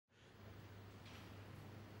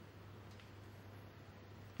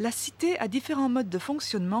La cité a différents modes de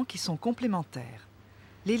fonctionnement qui sont complémentaires.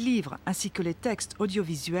 Les livres ainsi que les textes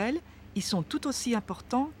audiovisuels y sont tout aussi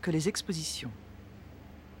importants que les expositions.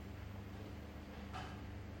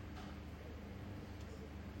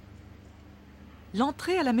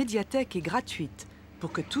 L'entrée à la médiathèque est gratuite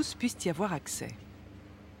pour que tous puissent y avoir accès.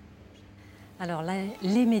 Alors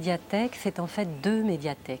les médiathèques, c'est en fait deux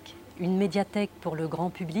médiathèques. Une médiathèque pour le grand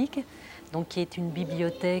public, donc qui est une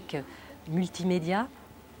bibliothèque multimédia,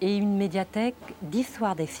 et une médiathèque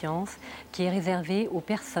d'histoire des sciences qui est réservée aux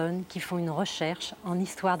personnes qui font une recherche en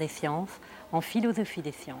histoire des sciences, en philosophie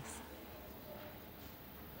des sciences.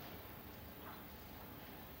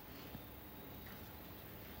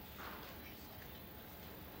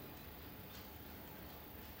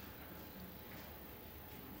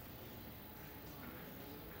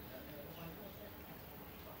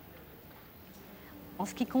 En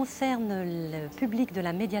ce qui concerne le public de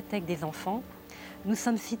la médiathèque des enfants, nous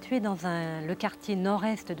sommes situés dans le quartier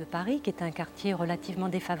nord-est de Paris, qui est un quartier relativement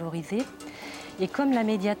défavorisé. Et comme la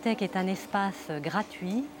médiathèque est un espace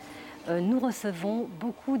gratuit, nous recevons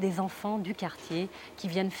beaucoup des enfants du quartier qui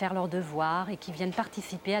viennent faire leurs devoirs et qui viennent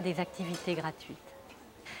participer à des activités gratuites.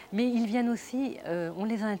 Mais ils viennent aussi, on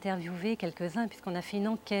les a interviewés quelques-uns puisqu'on a fait une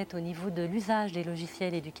enquête au niveau de l'usage des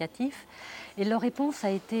logiciels éducatifs et leur réponse a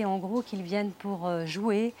été en gros qu'ils viennent pour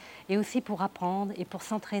jouer et aussi pour apprendre et pour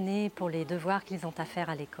s'entraîner pour les devoirs qu'ils ont à faire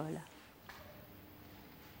à l'école.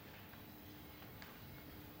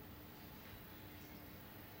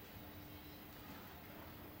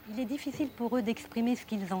 Il est difficile pour eux d'exprimer ce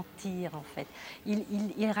qu'ils en tirent en fait.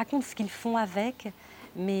 Ils racontent ce qu'ils font avec,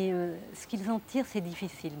 mais ce qu'ils en tirent, c'est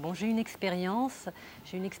difficile. Bon, j'ai une expérience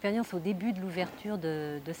au début de l'ouverture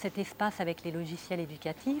de cet espace avec les logiciels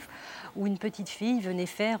éducatifs, où une petite fille venait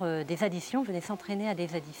faire des additions, venait s'entraîner à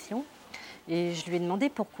des additions. Et je lui ai demandé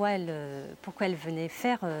pourquoi elle venait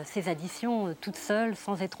faire ces additions toute seule,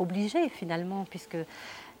 sans être obligée finalement, puisque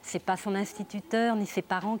c'est pas son instituteur ni ses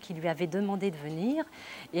parents qui lui avaient demandé de venir.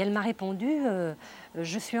 Et elle m'a répondu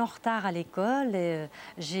je suis en retard à l'école,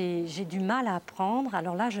 j'ai du mal à apprendre.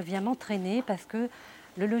 Alors là, je viens m'entraîner parce que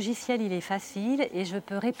le logiciel, il est facile et je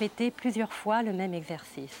peux répéter plusieurs fois le même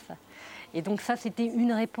exercice. Et donc ça, c'était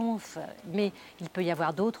une réponse. Mais il peut y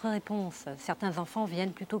avoir d'autres réponses. Certains enfants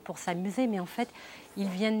viennent plutôt pour s'amuser, mais en fait, ils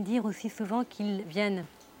viennent dire aussi souvent qu'ils viennent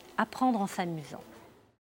apprendre en s'amusant.